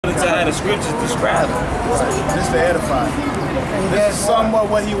To how the scriptures describe it. Just to edify. This is somewhat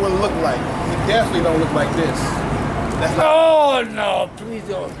what he would look like. He definitely don't look like this. That's not. Oh no, please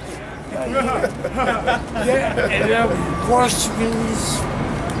don't. Yeah, and I'm worshiping this.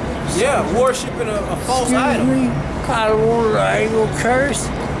 Yeah, worshiping a false idol. Me, I ain't gonna curse.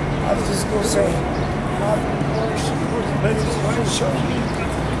 I'm just gonna say, I've been worshiping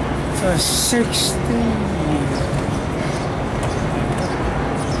for 16 years.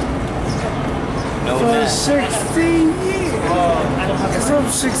 For 16 years. Because I'm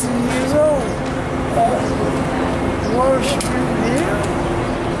 16 years old. Worshiping him.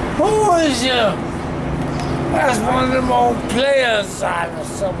 Who is you? That's one of them old players out of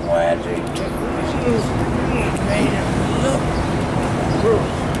somewhere. They took his made him look.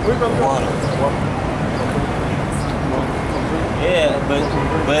 Yeah, but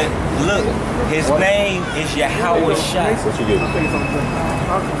look, his name is Yahweh Shai. What you get?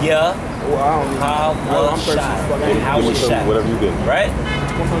 Yeah. Yahweh Shai. Whatever you get. Right?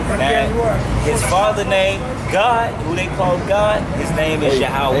 Now, his father name, God, who they call God, his name is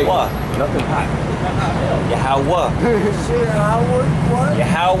Yahweh. Nothing hot. Yahweh. What?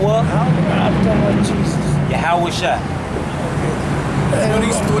 Yahweh. I'm talking about Jesus. Yahweh Shai.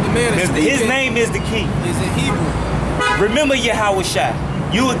 What the man is His name is the key. is in Hebrew. Remember Yahweh Shai.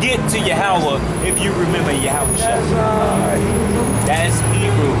 You will get to Yahweh if you remember Yahweh Shai. That's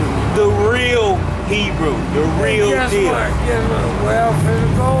Hebrew. The real Hebrew. The real deal. Guess what? Well, for the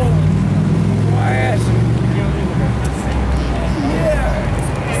gold. Why ask you? Yeah.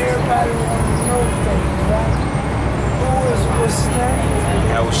 Everybody wants to know things, right? What's his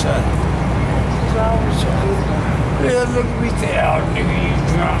name? Yahweh Shai. Yeah, look at me say, oh, nigga, you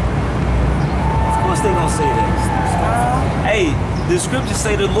drunk. Of course they gonna say that. Hey, the scriptures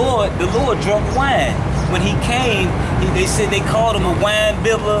say the Lord drunk wine. When he came, they said they called him a wine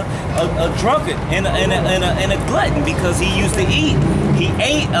bibber, a drunkard, and a glutton because he used to eat. He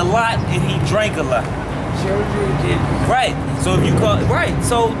ate a lot and he drank a lot. Sure did. Right. So if you call right,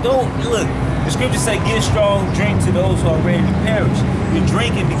 so don't look. The scriptures say, "Give strong drink to those who are ready to perish." You're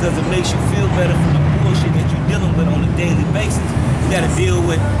drinking because it makes you feel better from the bullshit that you're dealing with on a daily basis. You got to deal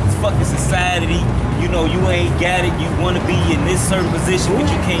with fucking society. You know you ain't got it. You want to be in this certain position,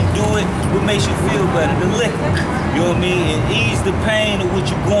 but you can't do it. What makes you feel better? The liquor. You know what I mean? It ease the pain of what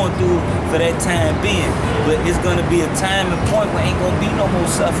you're going through for that time being. But it's gonna be a time and point where ain't gonna be no more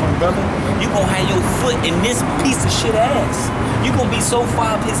suffering, brother. You gonna have your foot in this piece of shit ass. You gonna be so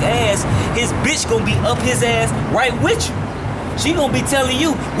far up his ass, his bitch gonna be up his ass right with you. She gonna be telling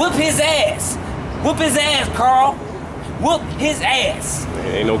you, whoop his ass. Whoop his ass, Carl. Whoop his ass.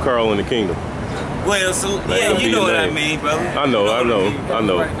 Ain't no Carl in the kingdom. Well, so yeah, you know what I mean, brother. I know.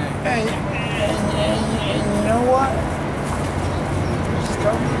 And you know what? It's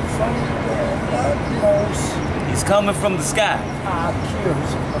coming from the utmost. He's coming from the sky. I killed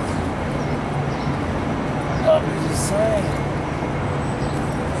somebody. I'm just saying.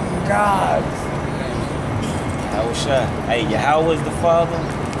 God. Yahweh Shai. Hey, Yahweh is the Father.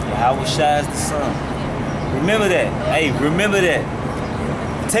 Yahweh Shai is the Son. Remember that. Hey, remember that.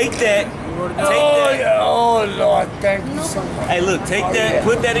 Take that. Yeah. Oh, Lord, thank you so much. Hey, look, take that,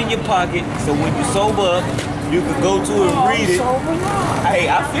 put that in your pocket, so when you sober up, you can go to it and read it. Hey,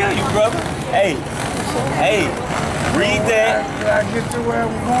 I feel you, brother. Hey, read that. I get to where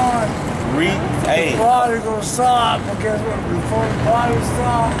I'm going. Hey. The party gonna start, but guess what? Before the party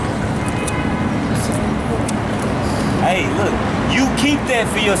starts, Hey, look, you keep that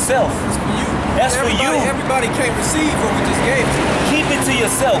for yourself. It's for you. That's for you. Everybody can't receive what we just gave you. Keep it to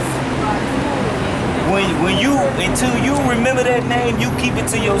yourself. Until you remember that name, you keep it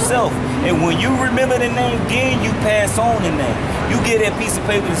to yourself. And when you remember the name, then you pass on the name. You give that piece of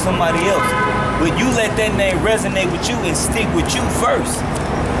paper to somebody else. But you let that name resonate with you and stick with you first.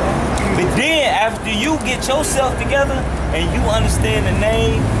 But then after you get yourself together and you understand the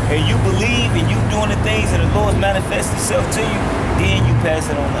name and you believe and you doing the things and the Lord manifests himself to you, then you pass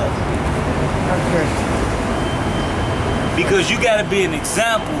it on up. okay. Because you gotta be an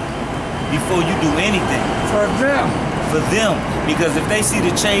example before you do anything. For them. For them. Because if they see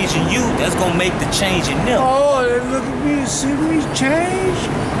the change in you, that's gonna make the change in them. Oh, they look at me and see me change?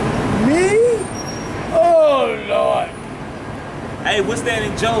 Me? Oh, Lord. Hey, what's that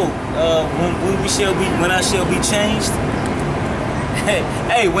in Job? When I shall be changed?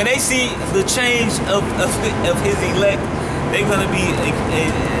 Hey, when they see the change of his elect, they're gonna be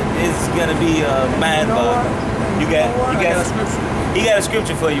it's gonna be mind-boggling. You got scripture. He got a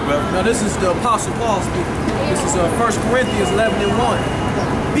scripture for you, bro. Now this is the Apostle Paul speaking. This is 1 Corinthians 11:1.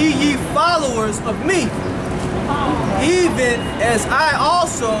 Be ye followers of me, even as I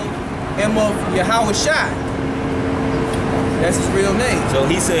also am of Yahweh Shai. That's his real name. So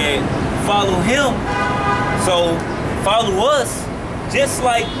he said, follow him. So follow us just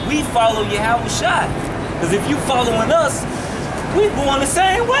like we follow Yahweh Shai. Because if you following us, we going the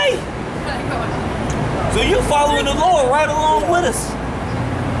same way. So you following the Lord right along with us.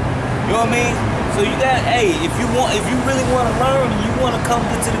 You know what I mean? So you got, hey, if you really want to learn and you want to come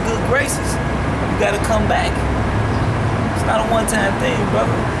into the good graces, you got to come back. It's not a one-time thing,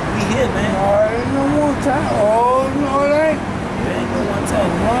 brother. We here, man. No, it ain't no one time. Oh, no, it ain't. It ain't no one time.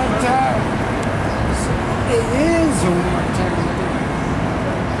 One time. It is a one time.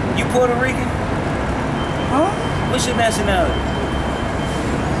 You Puerto Rican? Huh? What's your nationality?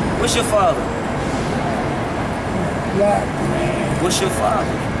 What's your father? Black man. What's your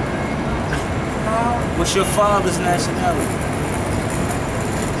father? What's your father's nationality?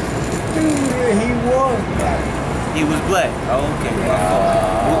 He was black. He was black. Oh, okay. My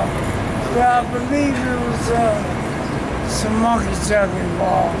fault. But I believe it was some monkey chuck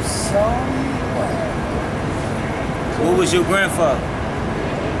involved. Somewhere. What was your grandfather?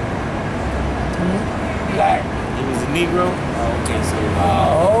 Black. He was a Negro? Oh, okay, so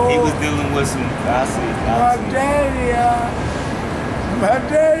Oh. he was dealing with some, I see. My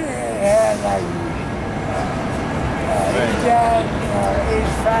daddy had like, he died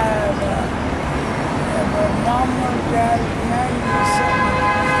 85, and my mama died 90 something,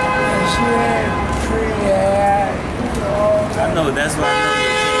 and she had pretty hair, I know, that's why I know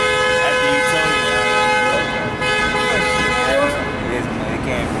that. After you told me, it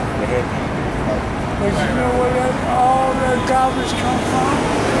came from the head. But you know where all the garbage come from?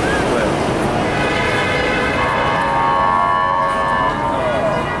 Well,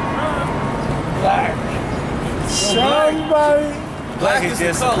 Black. Somebody. black is the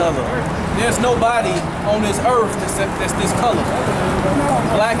just a color. There's nobody on this earth that's this color.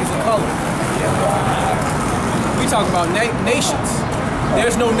 Black is a color. We talk about nations.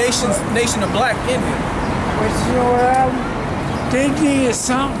 There's no nation of black in here. But you know what happened? They did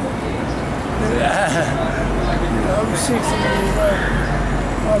something. I'm 60 years old.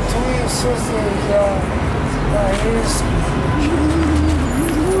 My twin sister is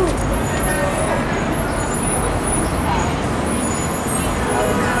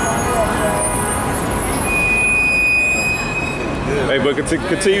Hey, but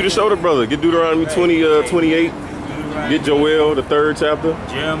continue to show the brother. Get Deuteronomy 20, 28. Get Joel, the 3rd chapter.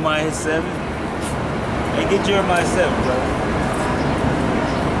 Jeremiah 7. Hey, get Jeremiah 7, bro.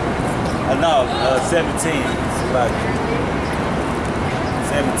 No, 17. It's like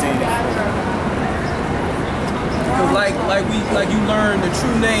 17. Because like you learn the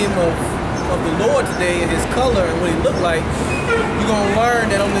true name of the Lord today and his color and what he looked like, you're gonna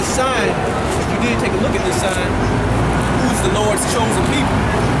learn that on this sign, if you did take a look at this sign, who's the Lord's chosen people.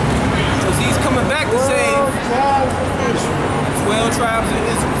 Because he's coming back to save 12 tribes of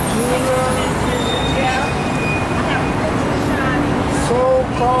Israel.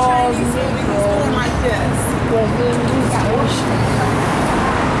 so-called Negroes like this. within this nation.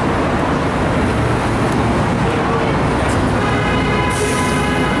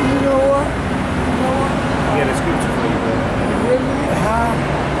 You know what? I got a scripture for you, brother. Really? Huh?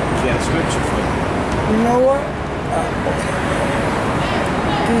 I got a scripture for you. You know what?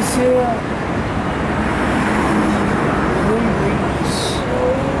 This here, we read so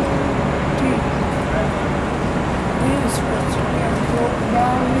deep. This what you got to go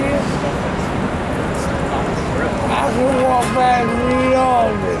down here. I can walk back and read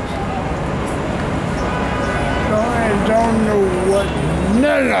all this. Don't know what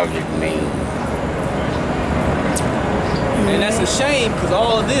none of it means. And that's a shame because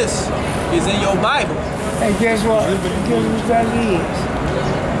all of this is in your Bible. And guess what? Guess what that is?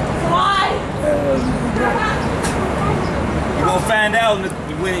 You're gonna find out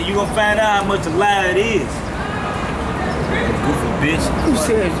when you gonna find out how much a lie it is. Goofy bitch. Who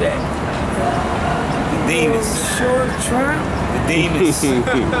said that? The demons. Short tramp? The demons.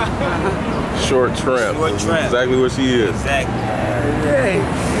 Short tramp. Short That's tramp. exactly what she is. Exactly. Hey,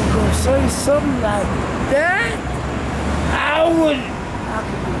 you gonna say something like that? I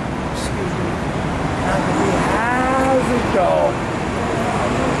could be, excuse me, I could be high as a dog.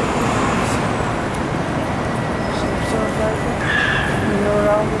 Some stuff like that. You know what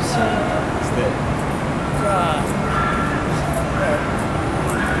I was saying? What's that? God.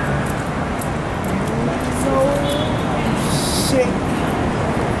 So sick.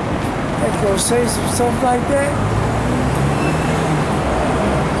 They gonna say some stuff like that?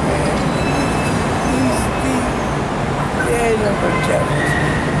 They ain't never devils.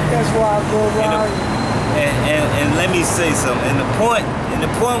 That's why I go around And let me say something. And the point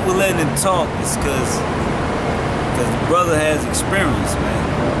we're letting him talk is because the brother has experience, man.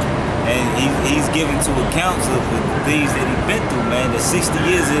 And he's giving to accounts of the things that he's been through, man. The 60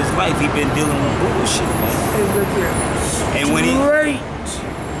 years of his life, he's been dealing with bullshit, man. And when he... Great. Let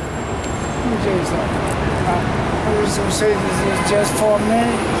me tell you something. I'm just going to say this is just for a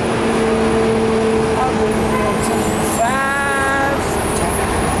minute. I've been to 5 times.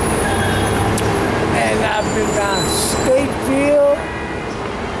 And I've been down Statefield.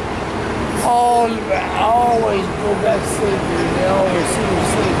 Always go back to Statefield. They always see me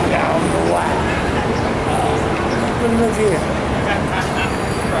Statefield. I don't know why. But look here.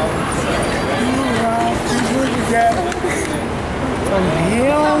 You look at that. From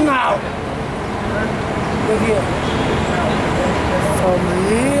here on out. Look here. From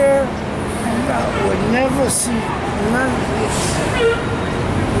here on out. We'll never see none of this.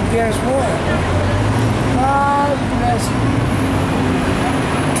 But guess what? God bless you.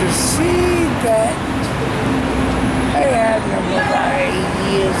 To see that they had them about 8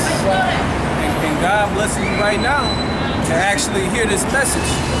 years. And God blessing you right now to actually hear this message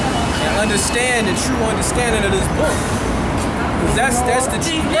and understand the true understanding of this book. Because that's the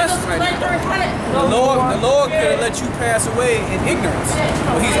true lesson right now. The Lord could have let you pass away in ignorance.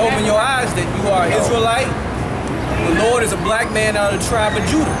 But he's opened your eyes that you are Israelite. The Lord is a black man out of the tribe of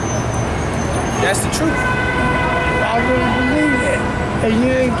Judah. That's the truth. I really believe that. And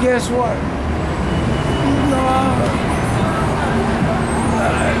then guess what? You know,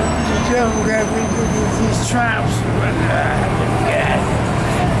 the devil got me with these traps.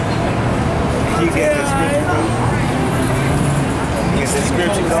 You get the scripture, bro. You get the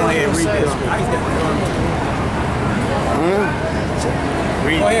scripture. Go ahead and read this scripture.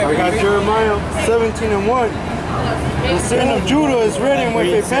 Read. I got Jeremiah 17:1. The sin of Judah is written with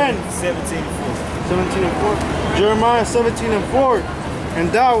a pen. 17:4. Jeremiah 17:4. And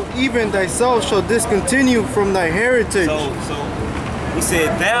thou even thyself shall discontinue from thy heritage. So he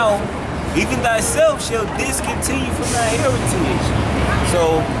said, thou even thyself shall discontinue from thy heritage.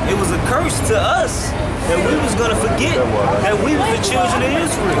 So it was a curse to us that we was gonna forget that we was the children of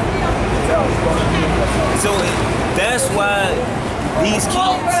Israel. So that's why these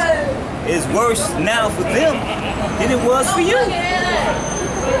kids is worse now for them than it was for you.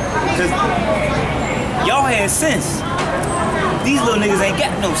 Because y'all had sense. These little niggas ain't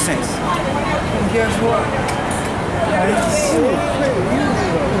got no sense. And guess what? I see it.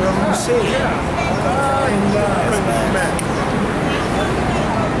 I'm gonna say it.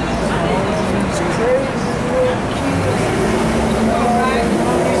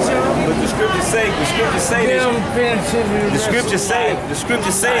 But the scriptures say the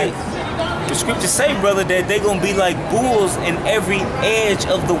scriptures say, brother, that they gonna be like bulls in every edge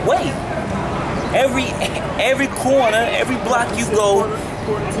of the way. Every corner, every block you go,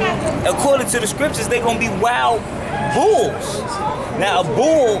 according to the scriptures, they're gonna be wild bulls. Now a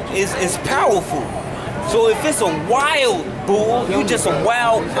bull is powerful. So if it's a wild bull, you just a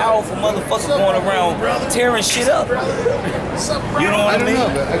wild, powerful motherfucker going around tearing shit up. You know what I mean?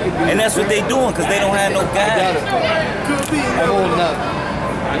 And that's what they doing because they don't have no guidance.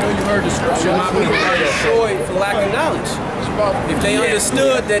 I know you heard the scripture, my people are destroyed for lack of knowledge. If they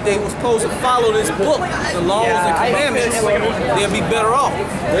understood that they were supposed to follow this book, the laws and commandments, they'll be better off.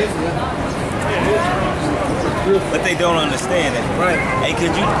 But they don't understand it. Right. Hey,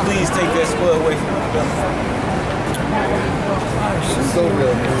 could you please take that spoil away from me? So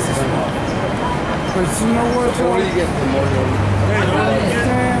good. But you know what? So what do you get from Morgan?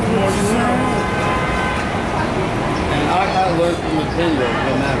 I learned from the pen though,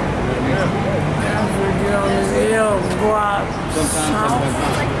 no matter. I'm gonna get on this hill and go out. Sometimes.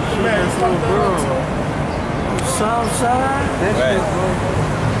 South side? Right.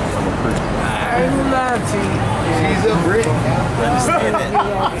 I ain't gonna lie to you. She's a brick. Understand that.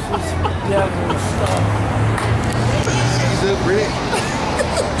 She's a brick.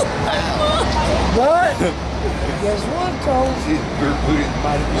 But guess what, though? She's booted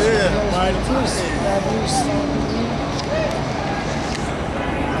by the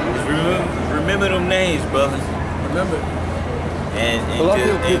Remember them names, brother. Remember, And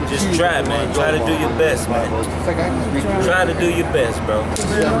just try, man. Try to do your best, man. Try to do your best, bro.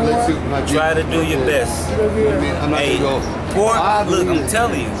 Try to do your best. Hey, pork, look, I'm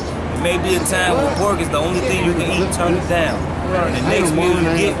telling you, it may be a time when pork is the only thing you can eat, turn it down. And the next meal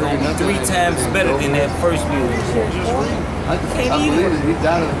you get gonna be 3 times better than that first meal you get. Can't eat it.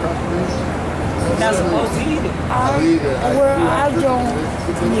 You're not supposed to eat it. Well, I don't.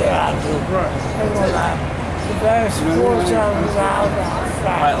 Yeah, I do. I ain't gonna lie. The last 4 times I was out.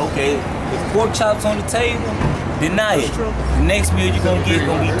 Right, okay. If pork chops on the table, deny it. The next meal you're gonna get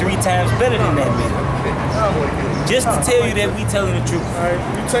gonna be 3 times better than that meal. Just to tell you that we telling the truth. All right,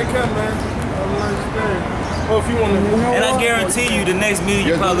 you take care, man. Have a nice day. Well, if you want to move And I guarantee you the next meal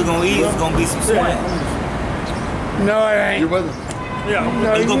you're probably gonna eat is gonna be some swine. No, it ain't. Your brother.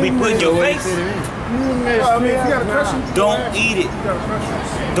 No, It's gonna be put in your face. You missed I mean, me if you got a out question, now. Don't eat it. you got a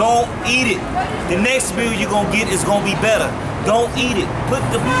question. Don't eat it. The next meal you're gonna get is gonna be better. Don't eat it. Put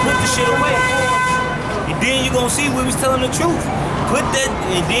the shit away. And then you're gonna see we was telling the truth. Put that,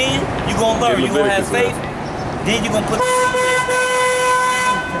 and then you're gonna learn. You're gonna have faith. Then you're gonna put the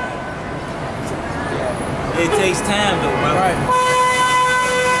It takes time though, bro. Right.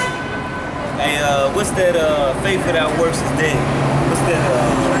 Hey, what's that faith without works is dead? What's that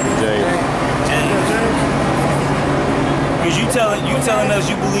James. James? Because you telling us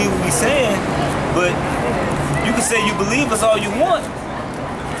you believe what we saying, but you can say you believe us all you want.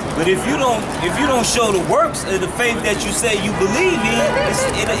 But if you don't show the works of the faith that you say you believe in,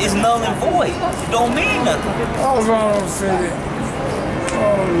 it's null and void. It don't mean nothing. Hold on a second.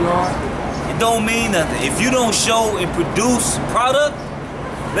 Oh, Lord. It don't mean nothing. If you don't show and produce product,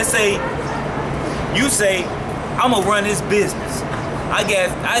 let's say you say, I'm gonna run this business.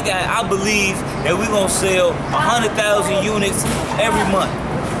 I believe that we're gonna sell 100,000 units every month,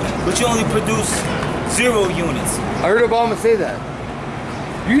 but you only produce 0 units. I heard Obama say that.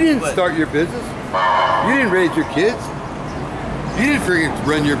 You didn't What? start your business. You didn't raise your kids. You didn't freaking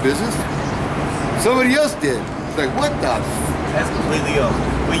run your business. Somebody else did. It's like, what the? That's completely off.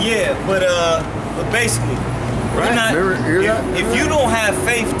 But yeah, but basically, we're Right, not. remember, hear that? If you don't have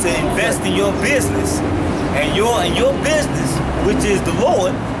faith to invest in your business and your business, which is the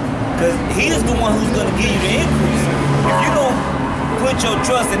Lord, because He is the one who's gonna give you the increase. If you don't put your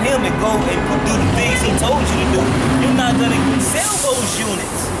trust in Him and go and do the things He told you to do, you're not gonna sell those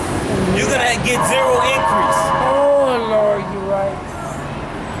units. You're gonna get 0 increase. Oh, Lord, you're right.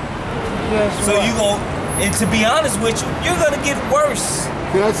 Yes, So you gon' and to be honest with you, you're gonna get worse.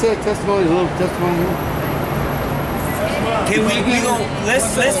 Can I say a testimony, a little testimony here? Can we gon' let's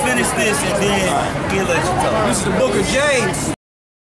finish this and then we'll let you talk. This is the book of James.